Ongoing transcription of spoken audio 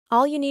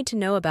All you need to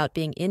know about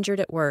being injured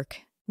at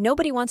work.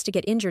 Nobody wants to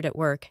get injured at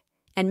work,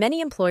 and many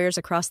employers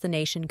across the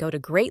nation go to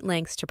great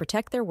lengths to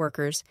protect their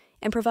workers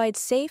and provide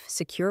safe,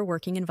 secure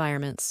working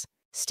environments.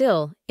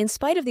 Still, in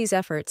spite of these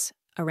efforts,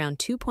 around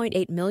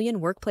 2.8 million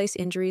workplace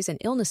injuries and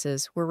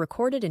illnesses were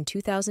recorded in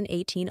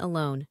 2018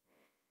 alone.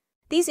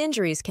 These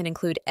injuries can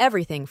include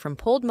everything from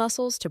pulled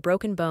muscles to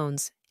broken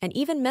bones, and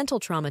even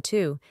mental trauma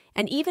too,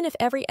 and even if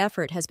every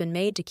effort has been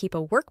made to keep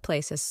a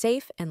workplace as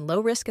safe and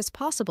low-risk as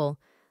possible,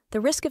 the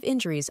risk of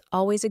injuries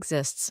always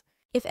exists.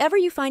 If ever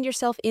you find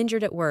yourself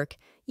injured at work,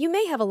 you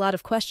may have a lot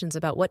of questions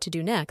about what to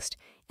do next,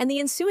 and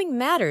the ensuing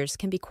matters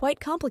can be quite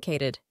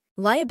complicated.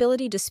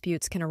 Liability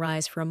disputes can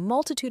arise for a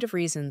multitude of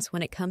reasons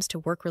when it comes to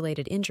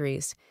work-related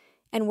injuries,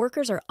 and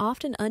workers are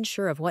often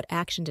unsure of what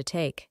action to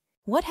take.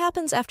 What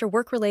happens after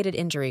work-related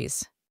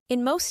injuries?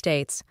 In most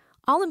states,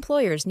 all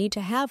employers need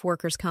to have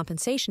workers'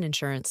 compensation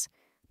insurance,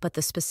 but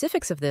the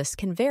specifics of this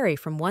can vary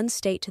from one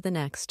state to the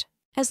next.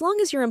 As long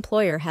as your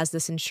employer has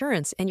this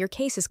insurance and your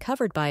case is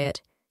covered by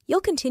it,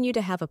 you'll continue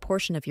to have a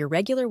portion of your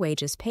regular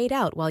wages paid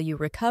out while you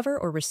recover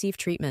or receive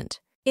treatment.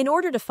 In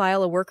order to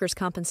file a workers'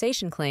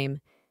 compensation claim,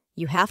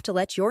 you have to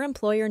let your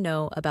employer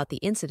know about the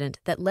incident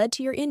that led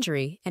to your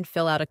injury and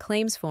fill out a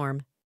claims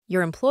form.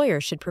 Your employer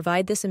should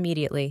provide this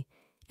immediately,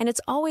 and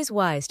it's always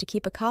wise to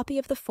keep a copy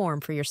of the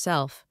form for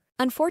yourself.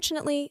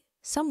 Unfortunately,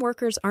 some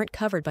workers aren't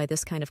covered by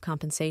this kind of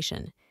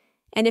compensation,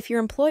 and if your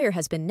employer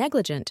has been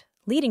negligent,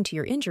 leading to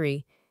your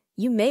injury,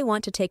 you may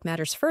want to take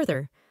matters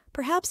further,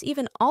 perhaps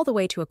even all the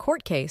way to a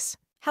court case.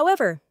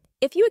 However,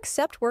 if you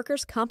accept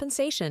workers'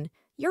 compensation,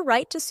 your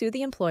right to sue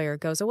the employer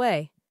goes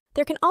away.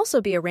 There can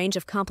also be a range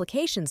of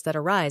complications that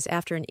arise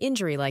after an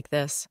injury like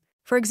this.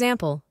 For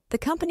example, the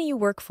company you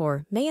work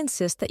for may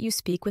insist that you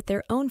speak with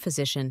their own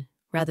physician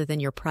rather than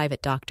your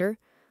private doctor,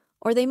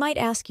 or they might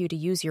ask you to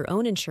use your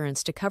own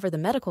insurance to cover the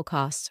medical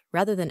costs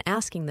rather than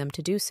asking them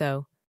to do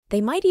so.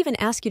 They might even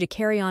ask you to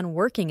carry on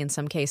working in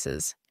some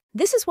cases.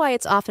 This is why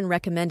it's often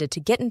recommended to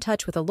get in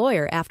touch with a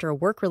lawyer after a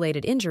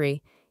work-related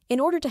injury in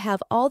order to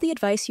have all the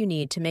advice you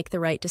need to make the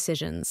right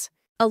decisions.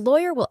 A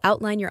lawyer will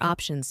outline your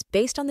options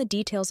based on the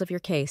details of your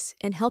case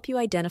and help you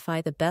identify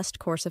the best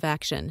course of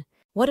action.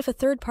 What if a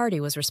third party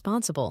was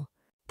responsible?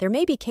 There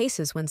may be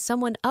cases when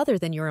someone other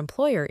than your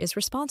employer is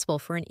responsible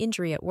for an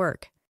injury at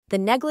work. The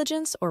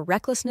negligence or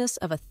recklessness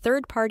of a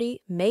third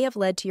party may have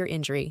led to your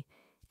injury,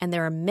 and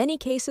there are many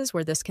cases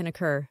where this can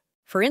occur.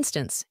 For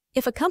instance,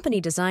 if a company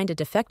designed a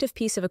defective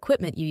piece of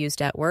equipment you used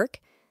at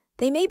work,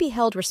 they may be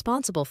held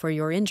responsible for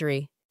your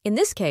injury. In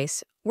this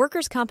case,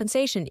 workers'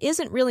 compensation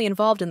isn't really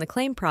involved in the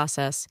claim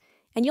process,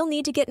 and you'll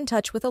need to get in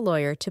touch with a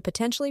lawyer to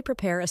potentially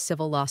prepare a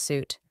civil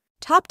lawsuit.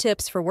 Top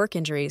tips for work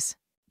injuries.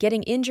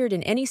 Getting injured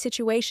in any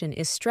situation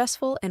is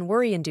stressful and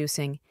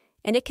worry-inducing,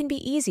 and it can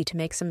be easy to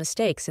make some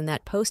mistakes in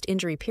that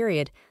post-injury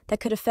period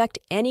that could affect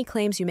any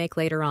claims you make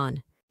later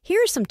on.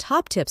 Here are some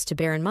top tips to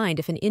bear in mind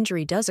if an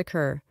injury does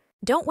occur.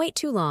 Don't wait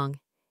too long.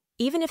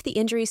 Even if the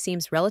injury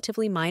seems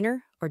relatively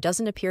minor or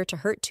doesn't appear to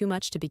hurt too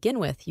much to begin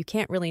with, you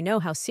can't really know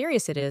how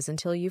serious it is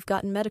until you've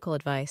gotten medical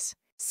advice.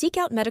 Seek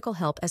out medical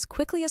help as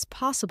quickly as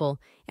possible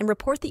and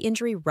report the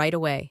injury right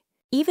away.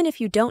 Even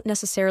if you don't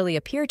necessarily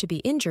appear to be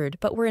injured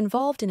but were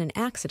involved in an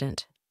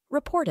accident,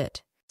 report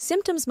it.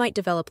 Symptoms might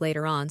develop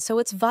later on, so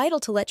it's vital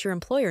to let your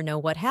employer know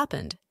what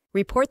happened.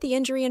 Report the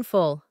injury in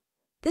full.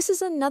 This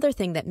is another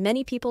thing that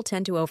many people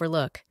tend to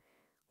overlook.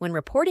 When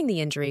reporting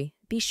the injury,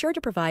 be sure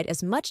to provide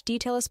as much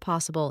detail as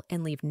possible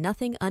and leave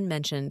nothing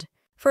unmentioned.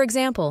 For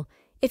example,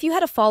 if you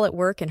had a fall at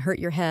work and hurt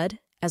your head,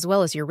 as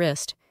well as your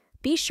wrist,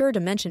 be sure to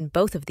mention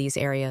both of these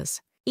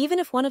areas. Even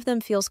if one of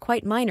them feels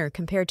quite minor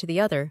compared to the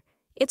other,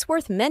 it's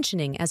worth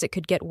mentioning as it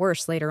could get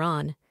worse later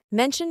on.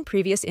 Mention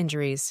previous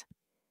injuries.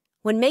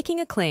 When making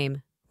a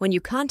claim, when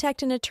you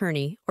contact an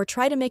attorney or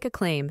try to make a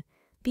claim,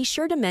 be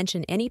sure to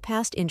mention any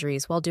past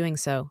injuries while doing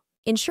so.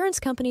 Insurance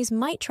companies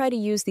might try to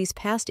use these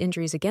past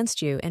injuries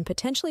against you and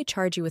potentially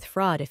charge you with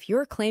fraud if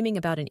you're claiming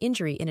about an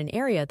injury in an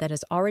area that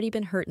has already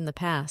been hurt in the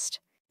past.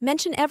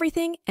 Mention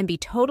everything and be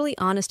totally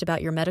honest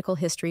about your medical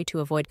history to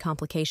avoid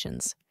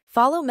complications.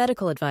 Follow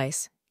medical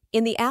advice.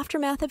 In the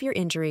aftermath of your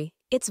injury,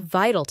 it's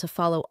vital to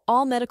follow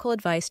all medical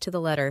advice to the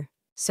letter.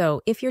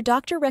 So, if your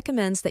doctor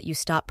recommends that you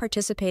stop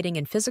participating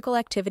in physical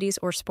activities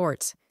or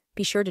sports,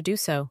 be sure to do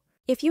so.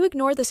 If you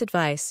ignore this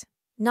advice,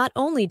 not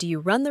only do you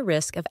run the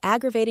risk of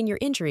aggravating your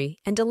injury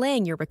and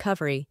delaying your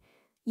recovery,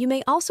 you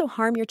may also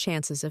harm your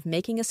chances of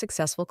making a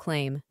successful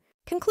claim.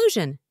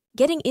 Conclusion: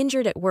 getting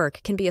injured at work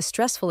can be a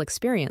stressful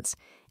experience,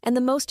 and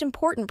the most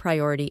important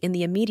priority in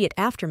the immediate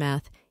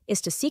aftermath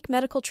is to seek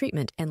medical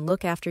treatment and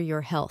look after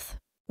your health.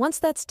 Once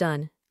that's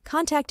done,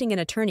 contacting an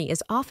attorney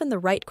is often the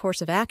right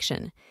course of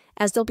action,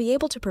 as they'll be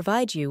able to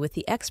provide you with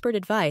the expert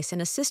advice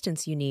and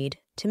assistance you need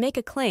to make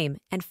a claim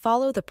and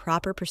follow the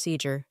proper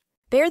procedure.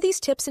 Bear these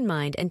tips in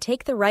mind and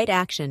take the right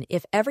action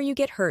if ever you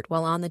get hurt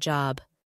while on the job.